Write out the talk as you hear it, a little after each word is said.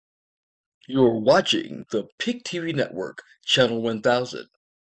You're watching the PIC TV Network, Channel 1000.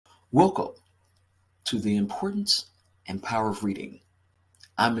 Welcome to the importance and power of reading.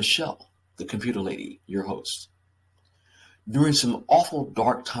 I'm Michelle, the computer lady, your host. During some awful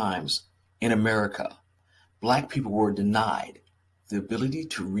dark times in America, Black people were denied the ability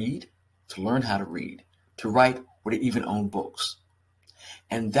to read, to learn how to read, to write, or to even own books.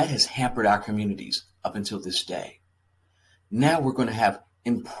 And that has hampered our communities up until this day. Now we're going to have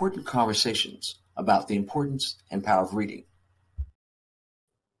important conversations about the importance and power of reading.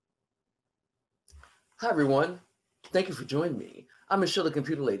 Hi, everyone. Thank you for joining me. I'm Michelle, the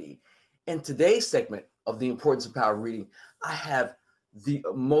computer lady. In today's segment of the importance and power of reading, I have the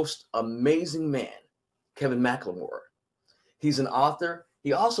most amazing man, Kevin McLemore. He's an author.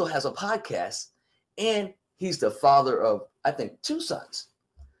 He also has a podcast, and he's the father of, I think, 2 sons.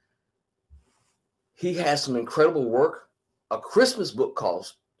 He has some incredible work, a Christmas book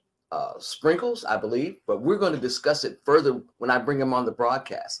called Sprinkles, I believe, but we're going to discuss it further when I bring him on the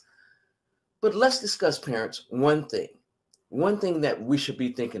broadcast. But let's discuss, parents, one thing that we should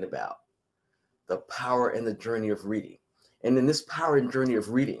be thinking about: the power and the journey of reading. And in this power and journey of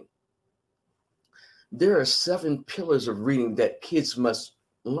reading, there are 7 pillars of reading that kids must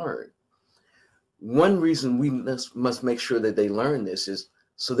learn. One reason we must make sure that they learn this is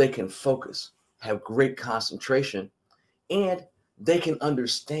so they can focus, have great concentration, and they can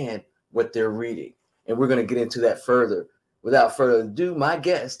understand what they're reading. And we're going to get into that further. Without further ado, my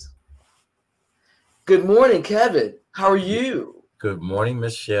guest. Good morning, Kevin. How are you? Good morning,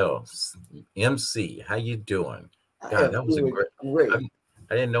 Michelle. MC, how you doing? God, that was a great.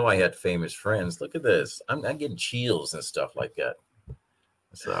 I didn't know I had famous friends. Look at this. I'm getting chills and stuff like that.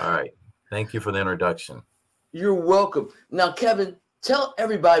 That's all right. Thank you for the introduction. You're welcome. Now, Kevin, tell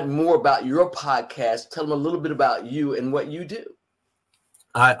everybody more about your podcast. Tell them a little bit about you and what you do.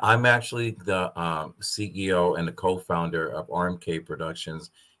 I'm actually the CEO and the co-founder of RMK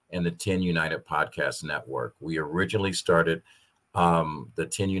Productions and the 10 United Podcast Network. We originally started the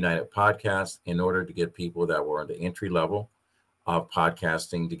 10 United Podcast in order to get people that were on the entry level of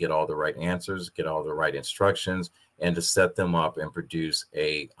podcasting to get all the right answers, get all the right instructions, and to set them up and produce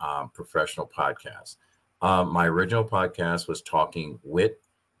a professional podcast. My original podcast was Talking with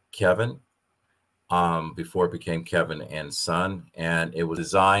Kevin before it became Kevin and Son, and it was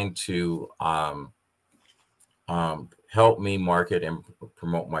designed to help me market and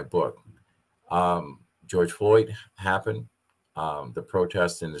promote my book. George Floyd happened, the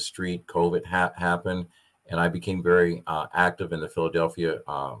protests in the street, COVID happened, and I became very active in the Philadelphia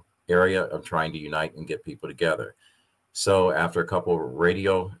area of trying to unite and get people together. So after a couple of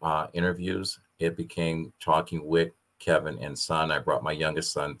radio interviews, it became Talking with Kevin and Son. I brought my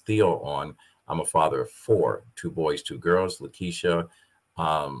youngest son, Theo, on. I'm a father of 4, 2 boys, 2 girls, Lakeisha,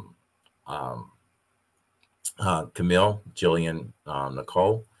 Camille, Jillian,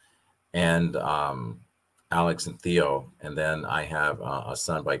 Nicole, and Alex and Theo. And then I have a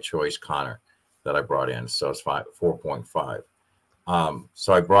son by choice, Connor, that I brought in. So it's 4.5.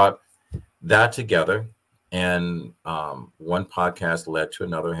 So I brought that together, and one podcast led to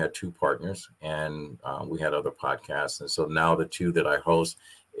another. I had 2 partners, and we had other podcasts. And so now the 2 that I host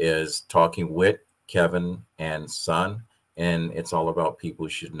is Talking with Kevin and Son, and it's all about people who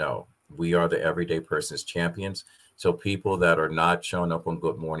should know. We are the everyday person's champions. So people that are not showing up on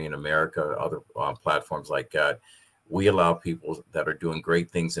Good Morning America, other platforms like that, we allow people that are doing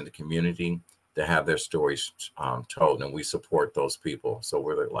great things in the community to have their stories told, and we support those people. So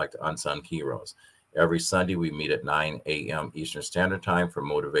we're like the unsung heroes. Every Sunday we meet at 9 a.m. Eastern Standard Time for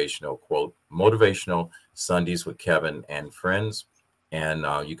motivational Sundays with Kevin and friends. And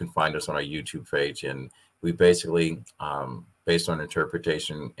you can find us on our YouTube page. And we basically, based on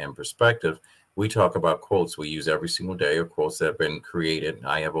interpretation and perspective, we talk about quotes we use every single day, or quotes that have been created.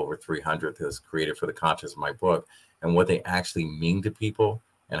 I have over 300 that's created for the contents of my book, and what they actually mean to people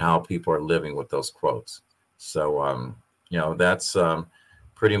and how people are living with those quotes. So, that's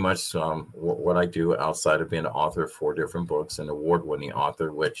pretty much what I do outside of being an author of 4 different books, an award-winning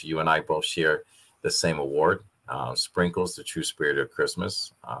author, which you and I both share the same award, Sprinkles, the True Spirit of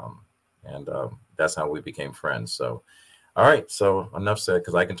Christmas. And that's how we became friends. So, all right. So enough said,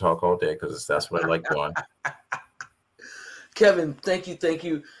 because I can talk all day because that's what I like doing. Kevin, thank you. Thank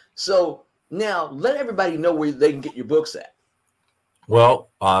you. So now let everybody know where they can get your books at. Well,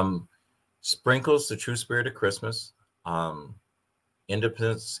 Sprinkles, the True Spirit of Christmas,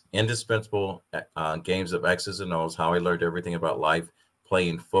 indispensable games of X's and O's, how I learned everything about life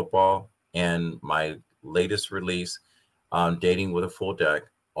playing football, and my latest release, Dating with a Full Deck,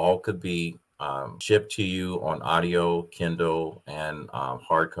 all could be shipped to you on audio, Kindle, and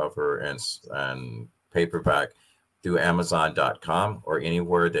hardcover and paperback through Amazon.com or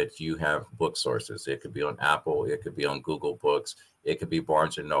anywhere that you have book sources. It could be on Apple, it could be on Google Books, it could be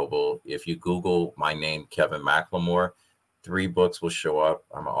Barnes and Noble. If you Google my name, Kevin McLemore, 3 books will show up.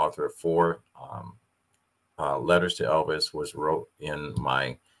 I'm an author of 4. Letters to Elvis was wrote in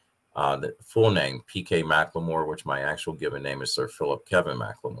my the full name, P.K. McLemore, which my actual given name is Sir Philip Kevin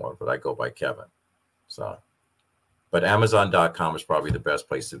McLemore, but I go by Kevin. So, but Amazon.com is probably the best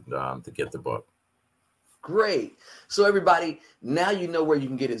place to get the book. Great. So everybody, now you know where you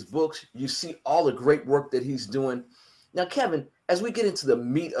can get his books. You see all the great work that he's doing. Now, Kevin, as we get into the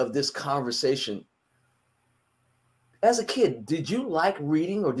meat of this conversation, as a kid, did you like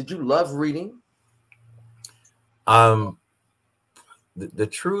reading or did you love reading? The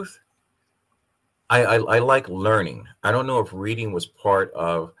truth, I like learning. I don't know if reading was part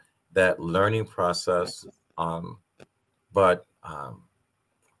of that learning process, but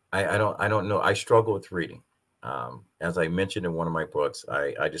I don't know. I struggle with reading. As I mentioned in one of my books,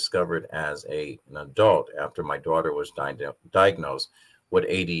 I discovered as an adult after my daughter was diagnosed with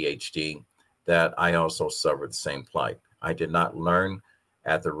ADHD that I also suffered the same plight. I did not learn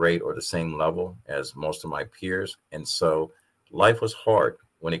at the rate or the same level as most of my peers. And so life was hard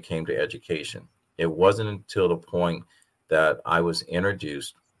when it came to education. It wasn't until the point that I was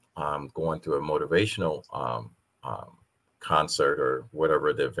introduced going through a motivational concert or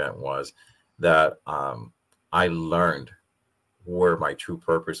whatever the event was that I learned where my true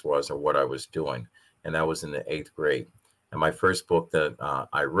purpose was or what I was doing. And that was in the 8th grade. And my first book that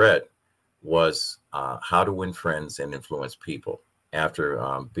I read was How to Win Friends and Influence People after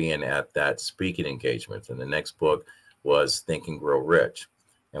being at that speaking engagement. And the next book was Think and Grow Rich.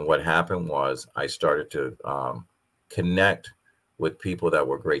 And what happened was I started to connect with people that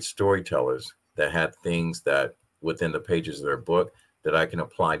were great storytellers that had things that within the pages of their book that I can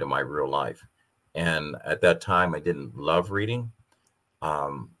apply to my real life. And at that time, I didn't love reading,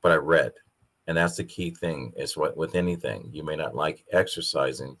 but I read. And that's the key thing is what with anything, you may not like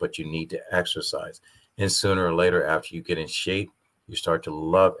exercising, but you need to exercise. And sooner or later, after you get in shape, you start to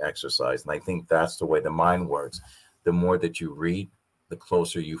love exercise. And I think that's the way the mind works. The more that you read, the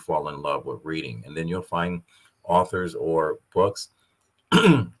closer you fall in love with reading. And then you'll find authors or books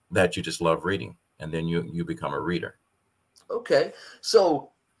that you just love reading. And then you become a reader. Okay. So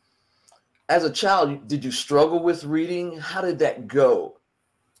as a child, did you struggle with reading? How did that go?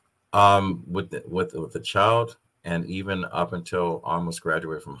 With the child, and even up until almost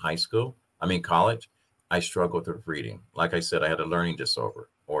graduated from college, I struggled with reading. Like I said, I had a learning disorder.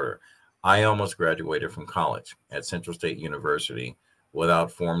 I almost graduated from college at Central State University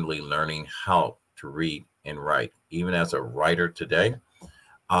without formally learning how to read and write. Even as a writer today,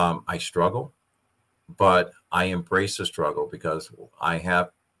 I struggle, but I embrace the struggle because I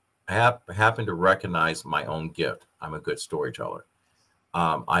happen to recognize my own gift. I'm a good storyteller.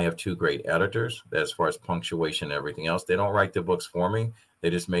 I have 2 great editors that as far as punctuation and everything else, they don't write the books for me. They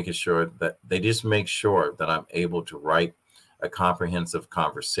just make sure that I'm able to write a comprehensive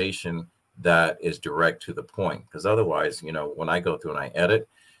conversation that is direct to the point. Because otherwise, when I go through and I edit,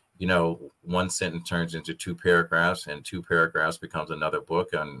 one sentence turns into 2 paragraphs and 2 paragraphs becomes another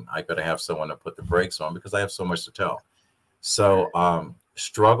book. And I got to have someone to put the brakes on because I have so much to tell. So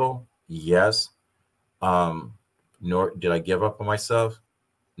struggle, yes. Nor did I give up on myself.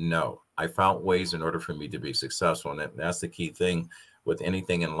 No, I found ways in order for me to be successful. And that's the key thing with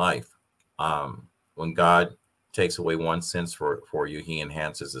anything in life. When God takes away one sense for you, he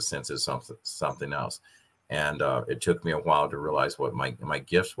enhances the sense of something else. And it took me a while to realize what my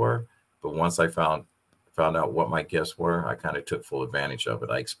gifts were. But once I found out what my gifts were, I kind of took full advantage of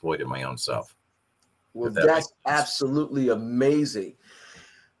it. I exploited my own self. Well, that's absolutely amazing.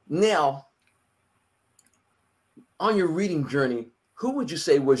 Now, on your reading journey, who would you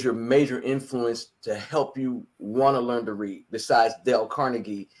say was your major influence to help you want to learn to read besides Dale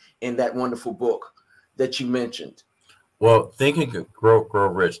Carnegie in that wonderful book that you mentioned? Well, Think and Grow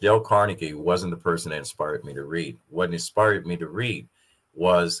Rich, Dale Carnegie wasn't the person that inspired me to read. What inspired me to read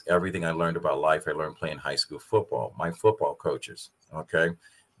was everything I learned about life. I learned playing high school football. My football coaches, okay,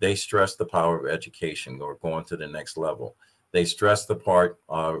 they stressed the power of education or going to the next level. They stressed the part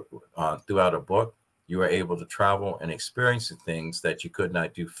throughout a book. You were able to travel and experience things that you could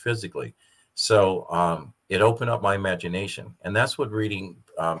not do physically. So it opened up my imagination. And that's what reading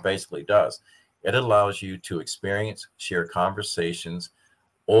basically does. It allows you to experience, share conversations,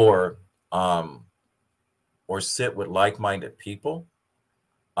 or sit with like-minded people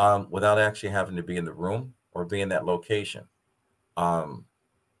without actually having to be in the room or be in that location.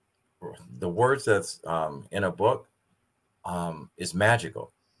 the words that's in a book is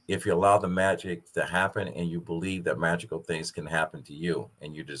magical. If you allow the magic to happen and you believe that magical things can happen to you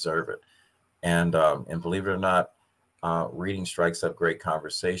and you deserve it. And believe it or not, reading strikes up great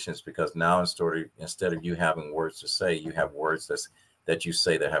conversations, because now instead of you having words to say, you have words that you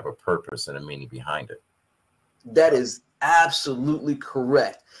say that have a purpose and a meaning behind it. That is absolutely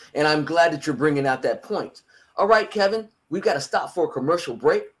correct. And I'm glad that you're bringing out that point. All right, Kevin, we've got to stop for a commercial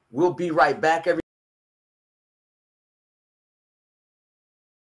break. We'll be right back.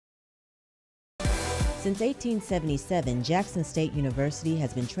 Since 1877, Jackson State University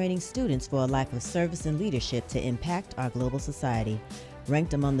has been training students for a life of service and leadership to impact our global society.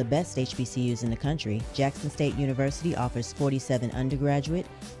 Ranked among the best HBCUs in the country, Jackson State University offers 47 undergraduate,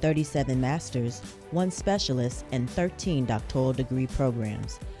 37 master's, 1 specialist, and 13 doctoral degree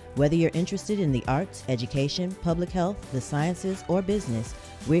programs. Whether you're interested in the arts, education, public health, the sciences, or business,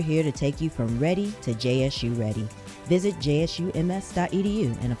 we're here to take you from ready to JSU ready. Visit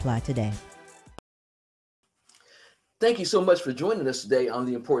jsums.edu and apply today. Thank you so much for joining us today on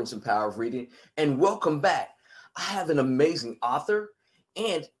The Importance and Power of Reading, and welcome back. I have an amazing author,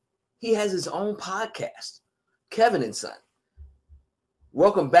 and he has his own podcast, Kevin and Son.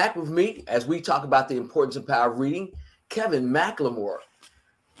 Welcome back with me as we talk about the importance and power of reading, Kevin McLemore.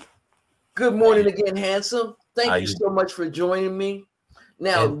 Good morning again, handsome. Thank you so much for joining me.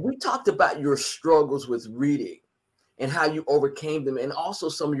 Now, we talked about your struggles with reading and how you overcame them, and also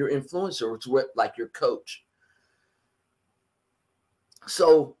some of your influencers, like your coach.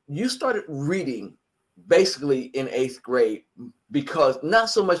 So you started reading basically in 8th grade, because not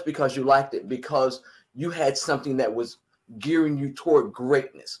so much because you liked it, because you had something that was gearing you toward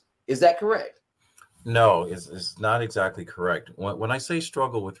greatness. Is that correct? No, it's not exactly correct. When I say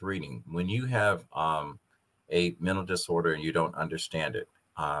struggle with reading, when you have a mental disorder and you don't understand it,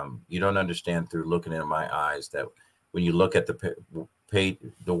 you don't understand through looking in my eyes that when you look at the page,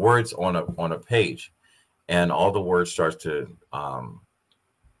 the words on a page, and all the words start to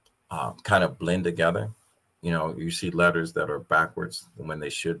kind of blend together. You know, you see letters that are backwards when they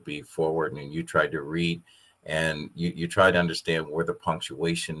should be forward, and you try to read and you try to understand where the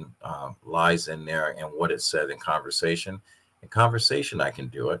punctuation lies in there and what it said in conversation. In conversation, I can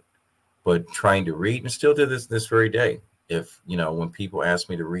do it, but trying to read, and still to this very day, if, you know, when people ask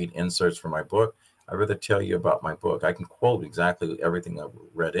me to read inserts from my book, I'd rather tell you about my book. I can quote exactly everything I've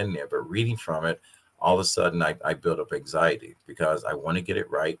read in there, but reading from it, all of a sudden I build up anxiety because I want to get it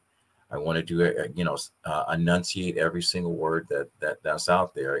right. I want to do it, enunciate every single word that's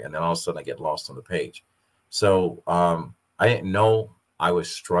out there. And then all of a sudden I get lost on the page. So I didn't know I was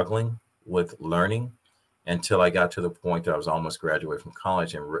struggling with learning until I got to the point that I was almost graduating from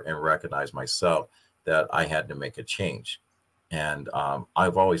college and recognized myself that I had to make a change. And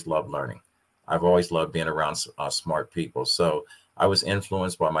I've always loved learning. I've always loved being around smart people. So I was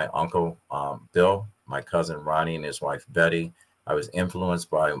influenced by my uncle, Bill, my cousin Ronnie, and his wife, Betty. I was influenced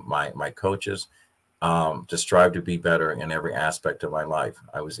by my coaches to strive to be better in every aspect of my life.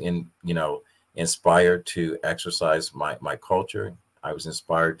 I was inspired to exercise my culture. I was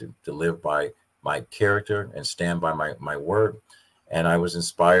inspired to live by my character and stand by my word. And I was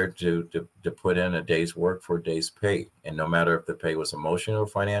inspired to put in a day's work for a day's pay. And no matter if the pay was emotional or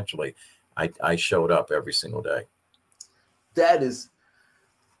financially, I showed up every single day. That is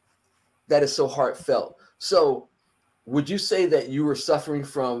so heartfelt. So would you say that you were suffering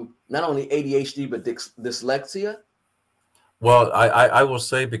from not only ADHD, but dyslexia? Well, I will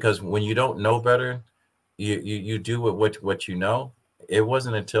say, because when you don't know better, you do what you know. It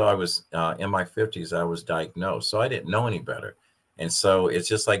wasn't until I was in my 50s I was diagnosed. So I didn't know any better. And so it's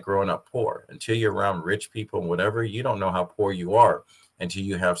just like growing up poor. Until you're around rich people and whatever, you don't know how poor you are until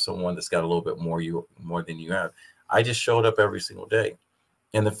you have someone that's got a little bit more than you have. I just showed up every single day.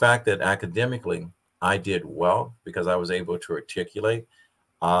 And the fact that academically I did well because I was able to articulate.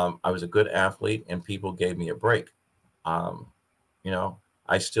 I was a good athlete and people gave me a break.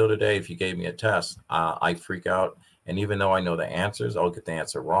 I still today, if you gave me a test, I freak out. And even though I know the answers, I'll get the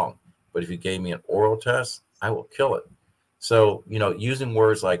answer wrong. But if you gave me an oral test, I will kill it. So, using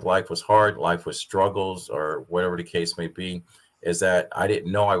words like life was hard, life was struggles, or whatever the case may be, is that I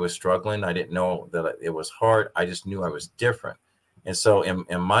didn't know I was struggling. I didn't know that it was hard. I just knew I was different. And so in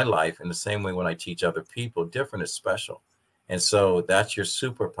my life, in the same way when I teach other people, different is special. And so that's your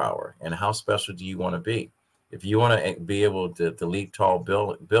superpower. And how special do you want to be? If you want to be able to leap tall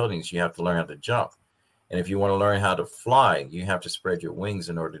buildings, you have to learn how to jump. And if you want to learn how to fly, you have to spread your wings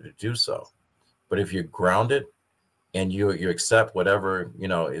in order to do so. But if you're grounded and you accept whatever,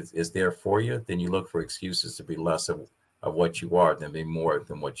 is there for you, then you look for excuses to be less of of what you are than be more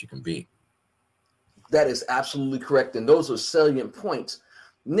than what you can be. That is absolutely correct. And those are salient points.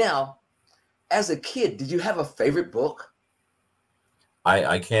 Now, as a kid, did you have a favorite book?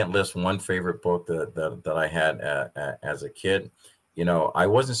 I can't list one favorite book that I had as a kid. You know, I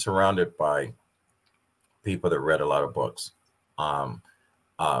wasn't surrounded by people that read a lot of books.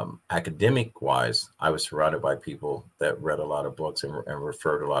 Academic wise, I was surrounded by people that read a lot of books and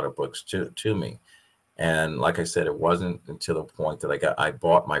referred a lot of books to me. And like I said, it wasn't until the point that I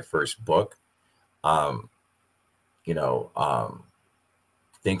bought my first book, um, you know,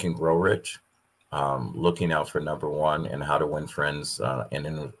 Think and Grow Rich, looking out for number one and how to win friends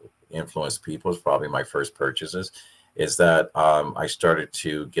and influence people is probably my first purchases. Is that I started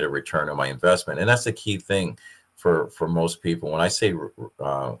to get a return on my investment, and that's the key thing for most people. When I say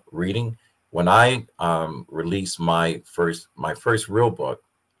reading, when I released my first real book,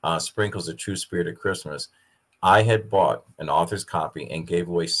 Sprinkles, the True Spirit of Christmas, I had bought an author's copy and gave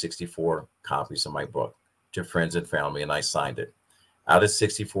away 64 copies of my book to friends and family, and I signed it. Out of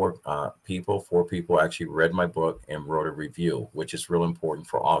 64 people, 4 people actually read my book and wrote a review, which is real important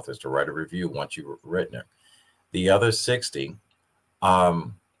for authors to write a review once you've written it. The other 60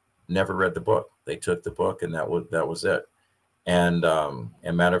 never read the book. They took the book and that was it. And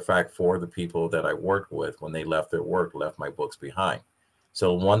matter of fact, 4 of the people that I worked with, when they left their work, left my books behind.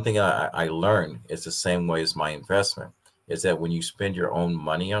 So one thing I learned is the same way as my investment, is that when you spend your own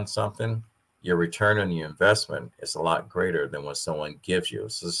money on something, your return on your investment is a lot greater than what someone gives you.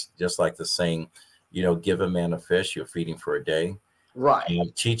 So it's just like the saying, you know, give a man a fish, you'll feed him for a day. Right.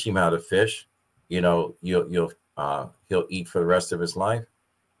 You teach him how to fish, you know, he'll eat for the rest of his life,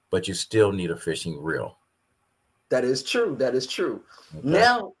 but you still need a fishing reel. That is true. That is true. Okay.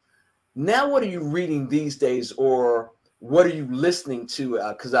 Now, what are you reading these days, or what are you listening to?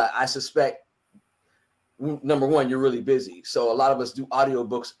 Because I suspect, number one, you're really busy. So a lot of us do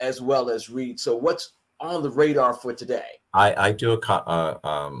audiobooks as well as read. So what's on the radar for today? I do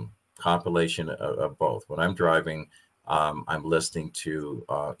a compilation of both. When I'm driving, I'm listening to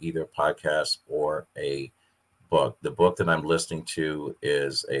either a podcast or a book. The book that I'm listening to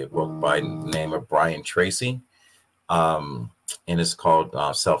is a book by the name of Brian Tracy, and it's called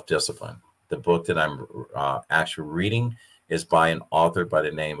Self-Discipline. The book that I'm actually reading is by an author by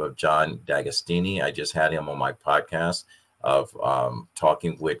the name of John D'Agostini. I just had him on my podcast of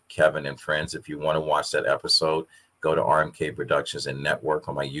Talking with Kevin and Friends. If you want to watch that episode, go to RMK Productions and Network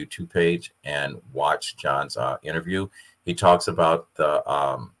on my YouTube page and watch John's interview. He talks about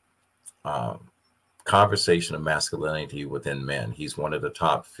the conversation of masculinity within men. He's one of the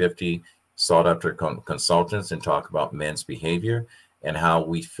top 50 sought after consultants, and talk about men's behavior and how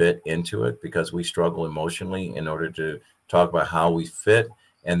we fit into it, because we struggle emotionally in order to talk about how we fit.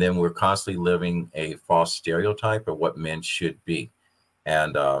 And then we're constantly living a false stereotype of what men should be.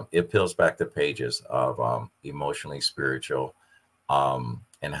 And it peels back the pages of emotionally spiritual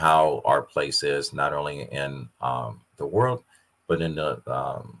and how our place is not only in the world, but in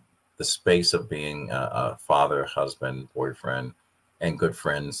the space of being a father, husband, boyfriend, and good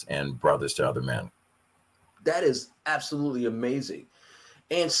friends and brothers to other men. That is absolutely amazing.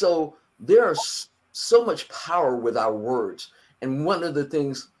 And so there is so much power with our words. And one of the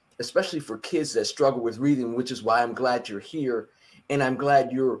things, especially for kids that struggle with reading, which is why I'm glad you're here, and I'm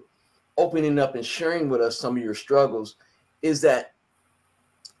glad you're opening up and sharing with us some of your struggles, is that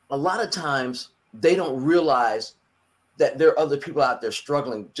a lot of times they don't realize that there are other people out there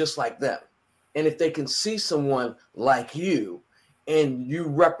struggling just like them. And if they can see someone like you, and you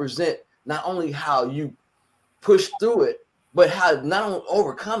represent not only how you push through it, but how not only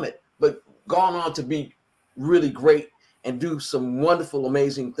overcome it, but gone on to be really great and do some wonderful,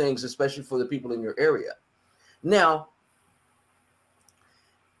 amazing things, especially for the people in your area. Now,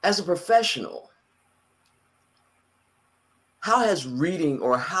 as a professional, how has reading,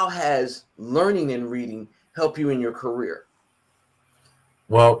 or how has learning and reading helped you in your career?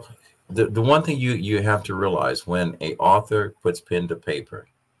 Well, the one thing you have to realize when an author puts pen to paper,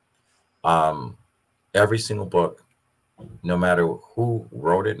 every single book, no matter who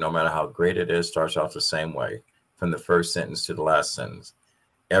wrote it, no matter how great it is, starts off the same way, from the first sentence to the last sentence.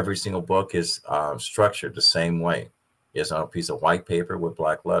 Every single book is structured the same way. It's on a piece of white paper with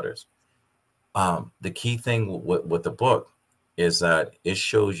black letters. The key thing with the book is that it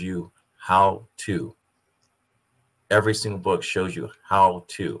shows you how to. Every single book shows you how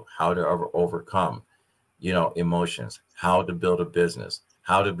to overcome, emotions, how to build a business,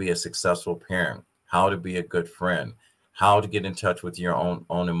 how to be a successful parent, how to be a good friend, how to get in touch with your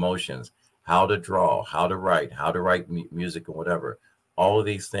own emotions, how to draw, how to write music and whatever. All of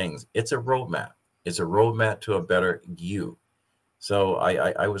these things, it's a roadmap. It's a roadmap to a better you. So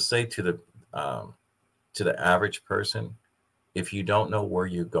I would say to the average person, if you don't know where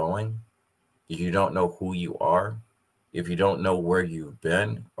you're going, if you don't know who you are, if you don't know where you've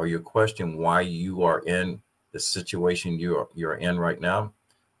been, or you question why you are in the situation you're in right now,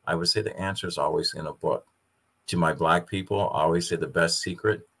 I would say the answer is always in a book. To my Black people, I always say the best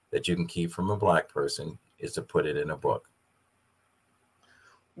secret that you can keep from a Black person is to put it in a book.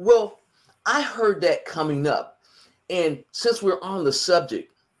 Well, I heard that coming up. And since we're on the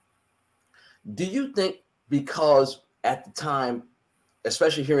subject, do you think because at the time,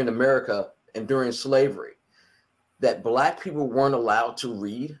 especially here in America and during slavery, that Black people weren't allowed to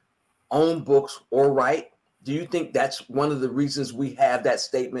read, own books, or write? Do you think that's one of the reasons we have that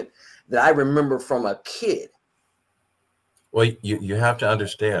statement that I remember from a kid? Well, you have to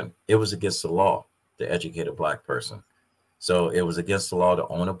understand, it was against the law to educate a Black person. So it was against the law to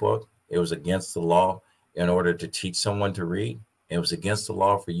own a book. It was against the law in order to teach someone to read. It was against the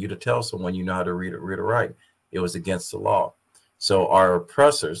law for you to tell someone you know how to read or write. It was against the law. So our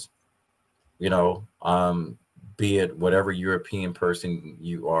oppressors, you know, be it whatever European person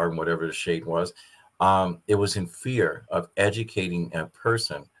you are and whatever the shade was, it was in fear of educating a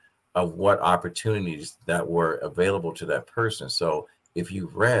person of what opportunities that were available to that person. So if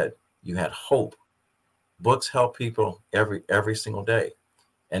you read, you had hope. Books help people every single day.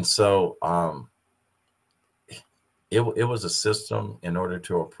 And so it was a system in order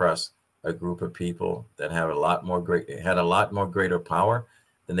to oppress a group of people that had a lot more greater power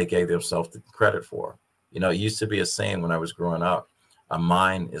than they gave themselves the credit for. You know, it used to be a saying when I was growing up, a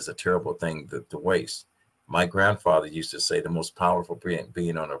mind is a terrible thing to waste. My grandfather used to say the most powerful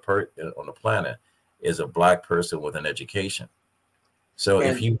being on the planet is a Black person with an education. So And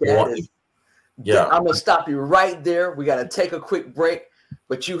if you want, I'm going to stop you right there. We got to take a quick break,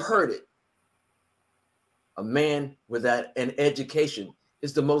 but you heard it. A man without an education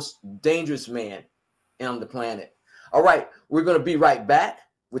is the most dangerous man on the planet. All right, we're going to be right back.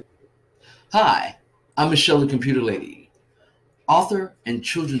 Hi, I'm Michelle the Computer Lady, author and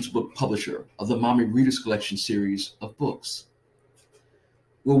children's book publisher of the Mommy Readers Collection series of books.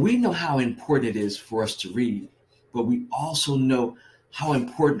 Well, we know how important it is for us to read, but we also know how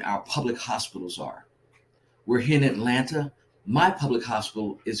important our public hospitals are. We're here in Atlanta. My public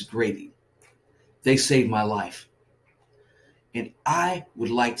hospital is Grady. They saved my life. And I would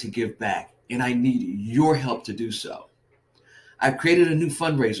like to give back, and I need your help to do so. I've created a new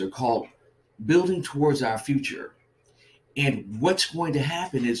fundraiser called Building Towards Our Future. And what's going to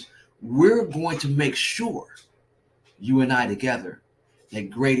happen is we're going to make sure, you and I together,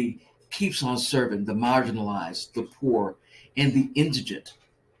 that Grady keeps on serving the marginalized, the poor, and the indigent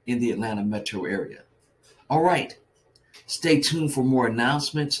in the Atlanta metro area. All right, stay tuned for more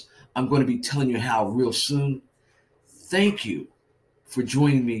announcements. I'm going to be telling you how real soon. Thank you for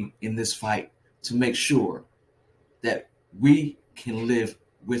joining me in this fight to make sure that we can live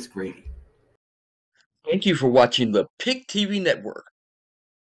with Grady. Thank you for watching the PIC TV network.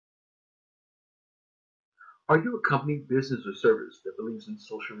 Are you a company, business, or service that believes in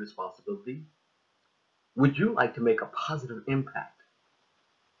social responsibility? Would you like to make a positive impact?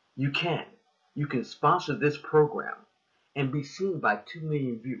 You can. You can sponsor this program and be seen by 2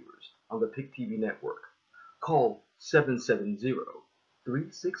 million viewers on the PIC TV network. Call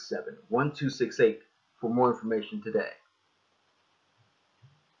 770-367-1268 for more information today.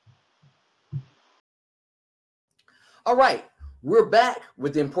 All right, we're back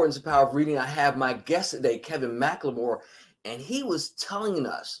with the importance and power of reading. I have my guest today, Kevin McLemore, and he was telling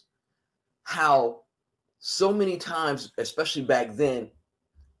us how so many times, especially back then,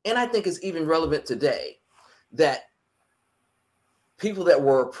 and I think it's even relevant today, that people that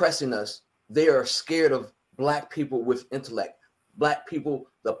were oppressing us, they are scared of Black people with intellect. Black people,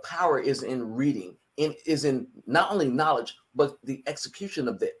 the power is in reading, is in not only knowledge, but the execution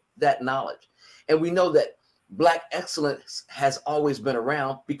of that knowledge. And we know that Black excellence has always been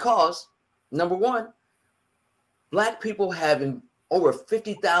around because, number one, Black people have over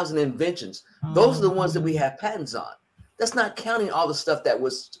 50,000 inventions. Those are the ones that we have patents on. That's not counting all the stuff that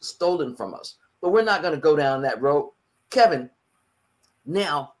was stolen from us. But we're not going to go down that road. Kevin,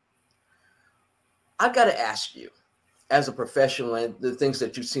 now, I've got to ask you, as a professional and the things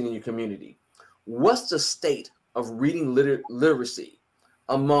that you've seen in your community, what's the state of reading literacy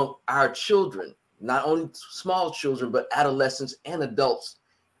among our children, not only small children, but adolescents and adults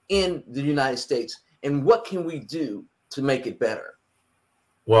in the United States? And what can we do to make it better?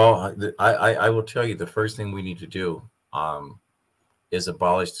 Well, I will tell you the first thing we need to do is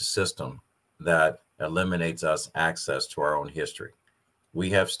abolish the system that eliminates us access to our own history. we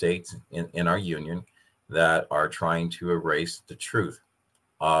have states in our union that are trying to erase the truth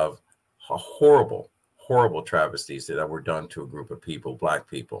of horrible, horrible travesties that were done to a group of people, Black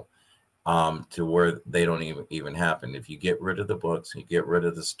people, to where they don't even happen. If you get rid of the books, you get rid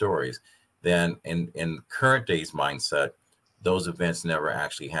of the stories, then in current day's mindset, those events never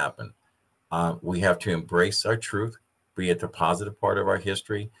actually happen. We have to embrace our truth, be it the positive part of our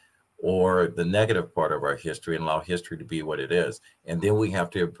history or the negative part of our history, and allow history to be what it is. And then we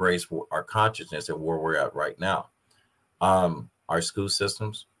have to embrace our consciousness and where we're at right now. Our school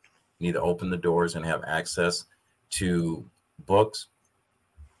systems need to open the doors and have access to books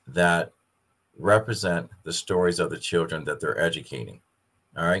that represent the stories of the children that they're educating.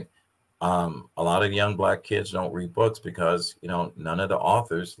 All right. A lot of young Black kids don't read books because, you know, none of the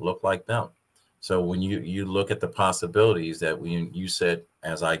authors look like them. So when you look at the possibilities that when you said,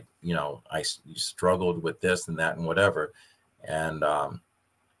 as I, you know, you struggled with this and that and whatever, and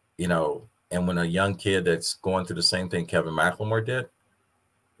you know, and when a young kid that's going through the same thing Kevin McLemore did,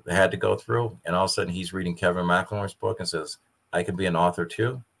 they had to go through, and all of a sudden he's reading Kevin McLemore's book and says, I can be an author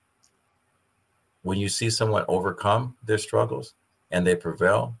too. When you see someone overcome their struggles and they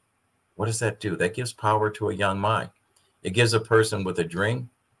prevail, what does that do? That gives power to a young mind. It gives a person with a dream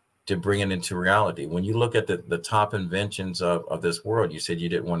to bring it into reality. When you look at the top inventions of this world, you said you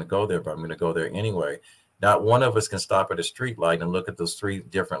didn't want to go there, but I'm going to go there anyway. Not one of us can stop at a street light and look at those 3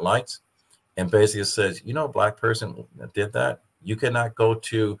 different lights and basically says, you know, a Black person did that. You cannot go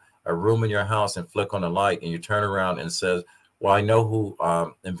to a room in your house and flick on a light and you turn around and says, well, I know who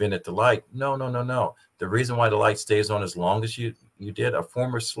invented the light. No, no, no, no. The reason why the light stays on as long as you did, a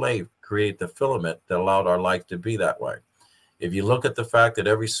former slave created the filament that allowed our life to be that way. If you look at the fact that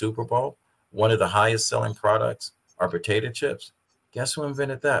every Super Bowl, one of the highest selling products are potato chips, guess who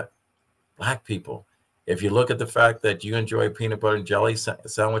invented that? Black people. If you look at the fact that you enjoy a peanut butter and jelly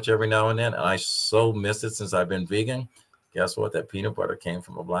sandwich every now and then, and I so miss it since I've been vegan, guess what? That peanut butter came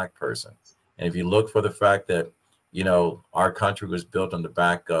from a Black person. And if you look for the fact that, you know, our country was built on the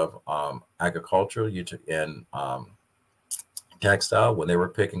back of agriculture and textile, when they were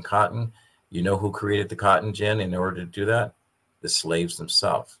picking cotton, you know who created the cotton gin in order to do that? The slaves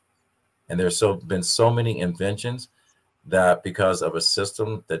themselves. And there's been so many inventions that because of a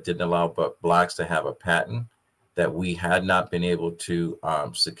system that didn't allow Blacks to have a patent that we had not been able to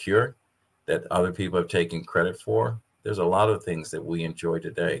secure, that other people have taken credit for. There's a lot of things that we enjoy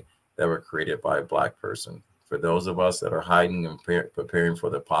today that were created by a Black person. For those of us that are hiding and preparing for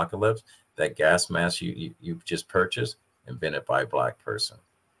the apocalypse, that gas mask you just purchased, invented by a Black person.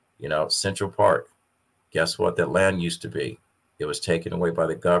 You know, Central Park, guess what that land used to be? It was taken away by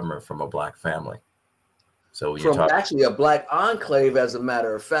the government from a Black family. So when you're actually a Black enclave, as a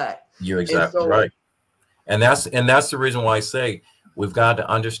matter of fact. You're exactly right. And that's the reason why I say we've got to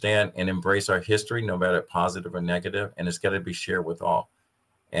understand and embrace our history, no matter positive or negative, and it's got to be shared with all.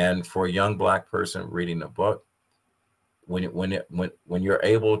 And for a young Black person reading a book, when you're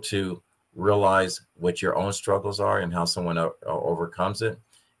able to realize what your own struggles are and how someone overcomes it,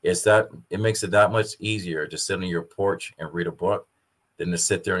 it makes it that much easier to sit on your porch and read a book than to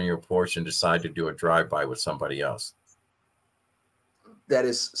sit there on your porch and decide to do a drive-by with somebody else. That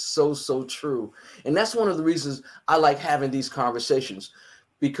is so, so true. And that's one of the reasons I like having these conversations,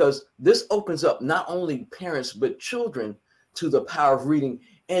 because this opens up not only parents, but children to the power of reading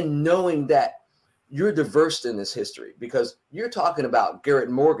and knowing that you're diverse in this history. Because you're talking about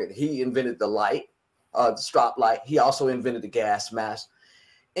Garrett Morgan. He invented the light, the stop light. He also invented the gas mask.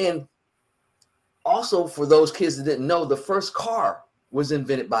 And also, for those kids that didn't know, the first car was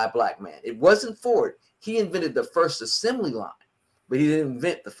invented by a Black man. It wasn't Ford. He invented the first assembly line, but he didn't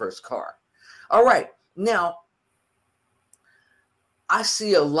invent the first car. All right. Now, I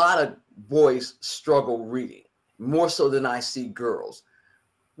see a lot of boys struggle reading, more so than I see girls.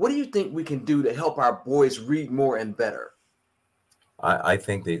 What do you think we can do to help our boys read more and better? I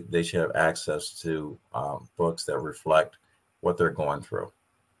think they should have access to books that reflect what they're going through.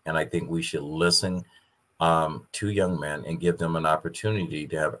 And I think we should listen to young men and give them an opportunity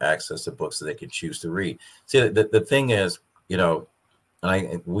to have access to books that they can choose to read. See, the thing is, you know,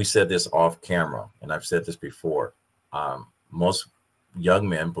 and we said this off camera, and I've said this before, most young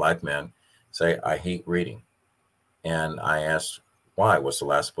men, Black men, say, I hate reading. And I asked, why? What's the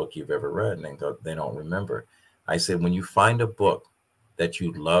last book you've ever read? And they don't remember. I said, when you find a book that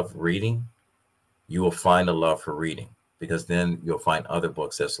you love reading, you will find a love for reading, because then you'll find other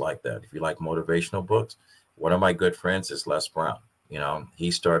books that's like that. If you like motivational books, one of my good friends is Les Brown. You know,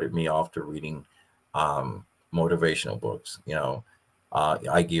 he started me off to reading motivational books. You know,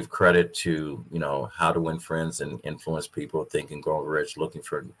 I give credit to, How to Win Friends and Influence People, Think and Grow Rich, looking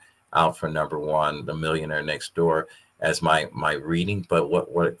for out for number one, The Millionaire Next Door, as my reading. But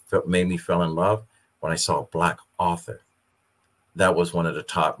what made me fall in love when I saw a Black author. That was one of the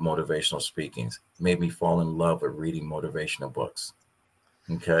top motivational speakings. Made me fall in love with reading motivational books.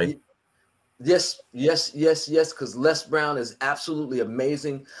 Okay. Yes, yes, yes, yes, because Les Brown is absolutely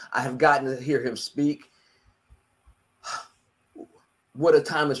amazing. I have gotten to hear him speak. What a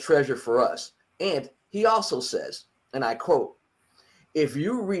timeless treasure for us. And he also says, and I quote, if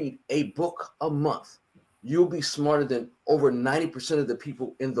you read a book a month, you'll be smarter than over 90% of the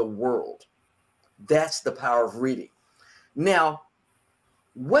people in the world. That's the power of reading. Now,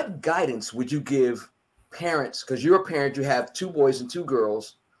 what guidance would you give parents, because you're a parent, you have 2 boys and 2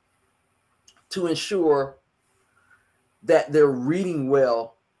 girls, to ensure that they're reading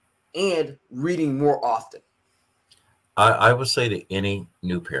well and reading more often? I would say to any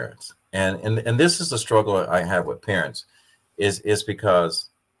new parents, and this is the struggle I have with parents, is because,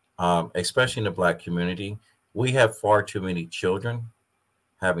 especially in the Black community, we have far too many children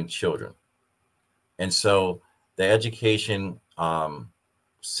having children. And so the education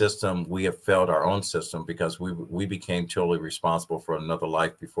system, we have failed our own system because we became totally responsible for another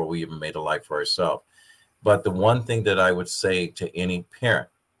life before we even made a life for ourselves. But the one thing that I would say to any parent,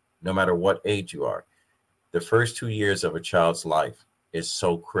 no matter what age you are, the first 2 years of a child's life is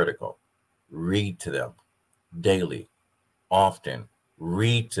so critical. Read to them daily, often.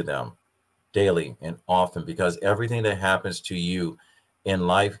 Read to them daily and often, because everything that happens to you in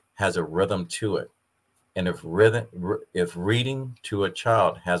life has a rhythm to it. And if reading to a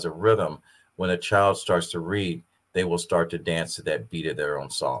child has a rhythm, when a child starts to read, they will start to dance to that beat of their own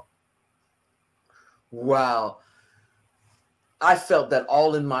song. Wow. I felt that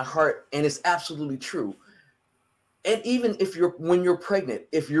all in my heart, and it's absolutely true. And even when you're pregnant,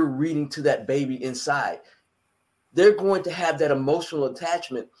 if you're reading to that baby inside, they're going to have that emotional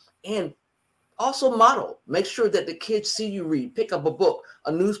attachment. And also model. Make sure that the kids see you read. Pick up a book,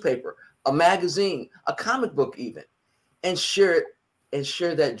 a newspaper, a magazine, a comic book even, and share it, and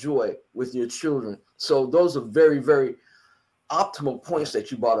share that joy with your children. So those are very, very optimal points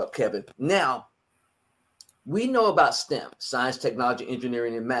that you brought up, Kevin. Now, we know about STEM, science, technology,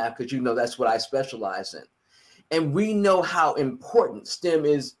 engineering, and math, because that's what I specialize in. And we know how important STEM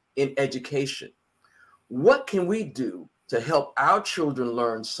is in education. What can we do to help our children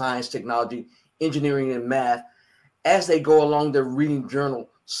learn science, technology, engineering, and math as they go along their reading journal,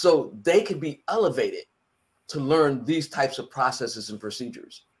 so they can be elevated to learn these types of processes and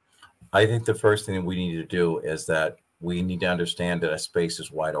procedures? I think the first thing that we need to do is that we need to understand that a space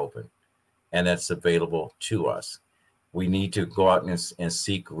is wide open and that's available to us. We need to go out and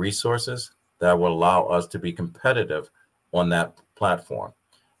seek resources that will allow us to be competitive on that platform.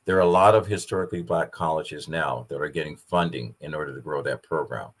 There are a lot of historically Black colleges now that are getting funding in order to grow that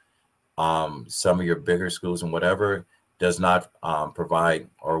program. Some of your bigger schools and whatever does not provide,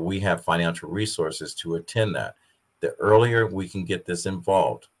 or we have financial resources to attend that. The earlier we can get this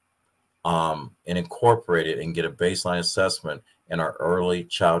involved and incorporate it and get a baseline assessment in our early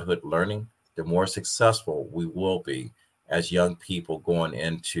childhood learning, the more successful we will be as young people going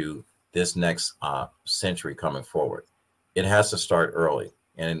into this next century coming forward. It has to start early,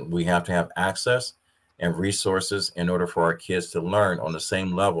 and we have to have access and resources in order for our kids to learn on the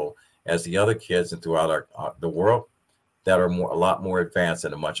same level as the other kids and throughout the world that are a lot more advanced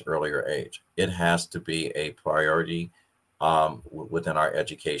at a much earlier age. It has to be a priority within our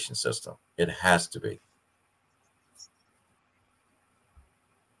education system. It has to be.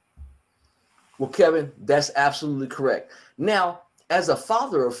 Well, Kevin, that's absolutely correct. Now, as a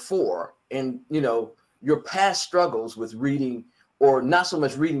father of 4, and your past struggles with reading, or not so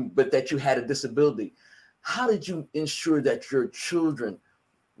much reading, but that you had a disability, how did you ensure that your children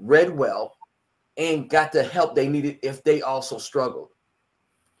read well and got the help they needed if they also struggled?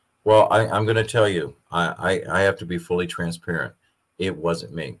 Well, I'm going to tell you, I have to be fully transparent. It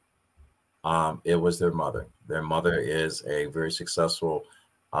wasn't me. It was their mother. Their mother is a very successful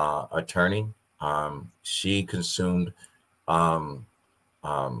attorney. She consumed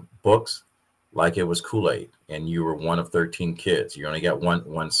books like it was Kool-Aid, and you were one of 13 kids. You only got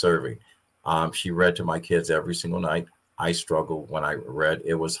one serving. She read to my kids every single night. I struggled when I read.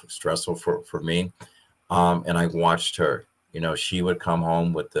 It was stressful for me. And I watched her. She would come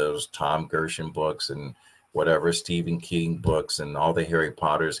home with those Tom Gershon books and whatever Stephen King books and all the Harry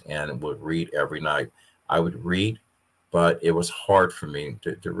Potters, and would read every night. I would read, but it was hard for me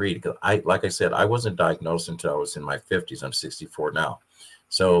to read, because like I said, I wasn't diagnosed until I was in my 50s. I'm 64 now.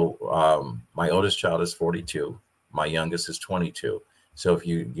 So my oldest child is 42. My youngest is 22. So if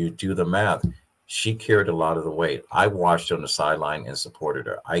you do the math, she carried a lot of the weight. I watched on the sideline and supported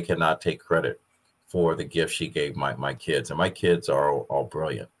her. I cannot take credit for the gift she gave my kids, and my kids are all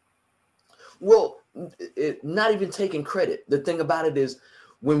brilliant. Well, not even taking credit. The thing about it is,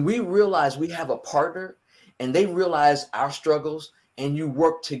 when we realize we have a partner and they realize our struggles and you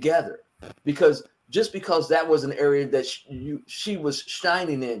work together, because just because that was an area that she was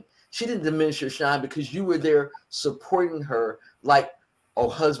shining in, she didn't diminish your shine because you were there supporting her like a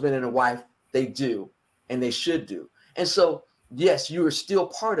husband and a wife, they do and they should do. And so, yes, you were still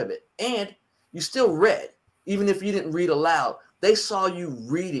part of it, and you still read, even if you didn't read aloud. They saw you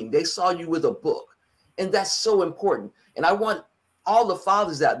reading. They saw you with a book, and that's so important. And I want all the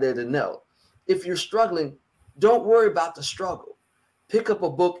fathers out there to know, if you're struggling, don't worry about the struggle. Pick up a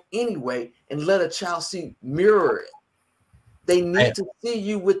book anyway and let a child mirror it. They need to see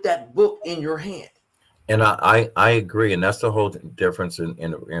you with that book in your hand. And I agree. And that's the whole difference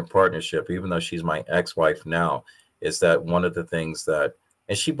in partnership, even though she's my ex-wife now, is that one of the things that,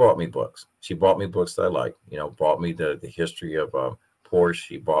 and she bought me books. She bought me books that I like, bought me the history of Porsche.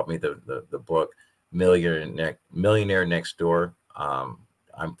 She bought me the book Millionaire Next Door.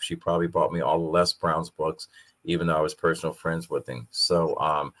 She probably bought me all of Les Brown's books, even though I was personal friends with him.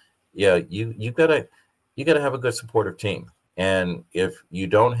 So yeah, you gotta have a good supportive team. And if you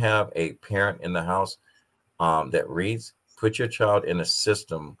don't have a parent in the house that reads, put your child in a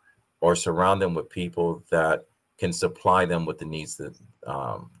system or surround them with people that can supply them with the needs, that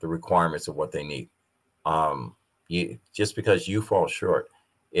the requirements of what they need. Just because you fall short,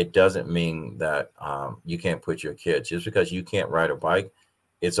 it doesn't mean that you can't put your kids. Just because you can't ride a bike,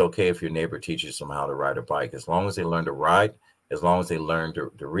 it's okay if your neighbor teaches them how to ride a bike. As long as they learn to ride, as long as they learn to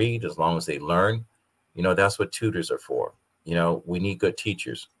read, as long as they learn, that's what tutors are for. We need good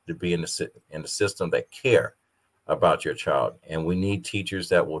teachers to be in the system that care about your child. And we need teachers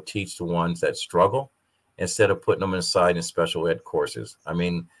that will teach the ones that struggle instead of putting them aside in special ed courses. I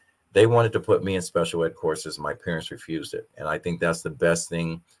mean, they wanted to put me in special ed courses. My parents refused it. And I think that's the best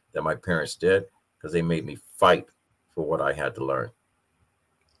thing that my parents did, because they made me fight for what I had to learn.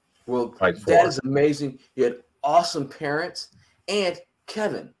 Well, that is amazing. You had awesome parents. And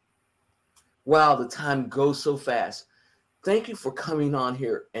Kevin, wow, the time goes so fast. Thank you for coming on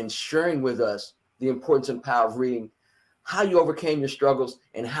here and sharing with us the importance and power of reading, how you overcame your struggles,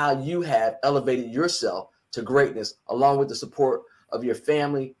 and how you have elevated yourself to greatness, along with the support of your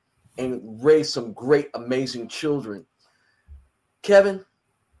family, and raised some great, amazing children. Kevin,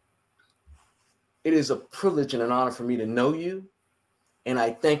 it is a privilege and an honor for me to know you, and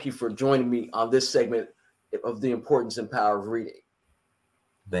I thank you for joining me on this segment of the importance and power of reading.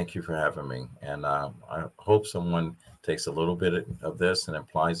 Thank you for having me. And I hope someone takes a little bit of this and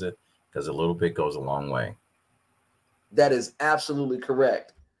applies it, because a little bit goes a long way. That is absolutely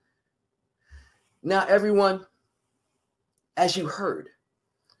correct. Now, everyone, as you heard,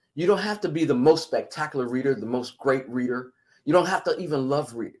 you don't have to be the most spectacular reader, the most great reader. You don't have to even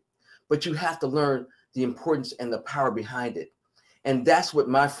love reading, but you have to learn the importance and the power behind it. And that's what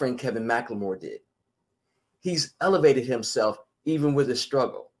my friend Kevin McLemore did. He's elevated himself even with his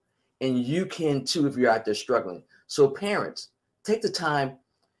struggle. And you can too if you're out there struggling. So parents, take the time.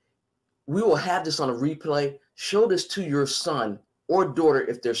 We will have this on a replay. Show this to your son or daughter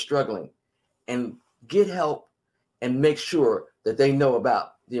if they're struggling, and get help and make sure that they know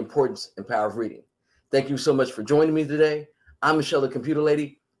about the importance and power of reading. Thank you so much for joining me today. I'm Michelle, the Computer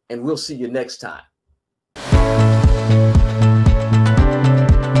Lady, and we'll see you next time.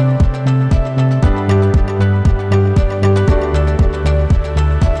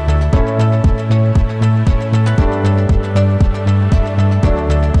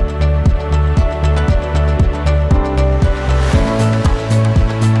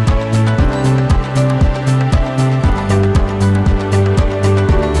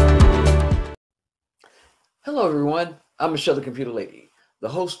 Hello, everyone. I'm Michelle, the Computer Lady, the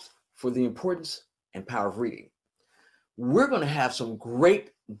host for the importance and power of reading. We're going to have some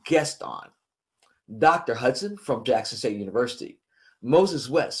great guests on. Dr. Hudson from Jackson State University, Moses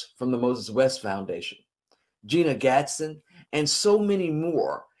West from the Moses West Foundation, Gina Gadsden, and so many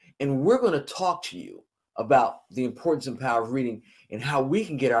more. And we're going to talk to you about the importance and power of reading and how we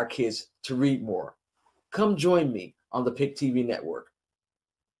can get our kids to read more. Come join me on the PIC TV network.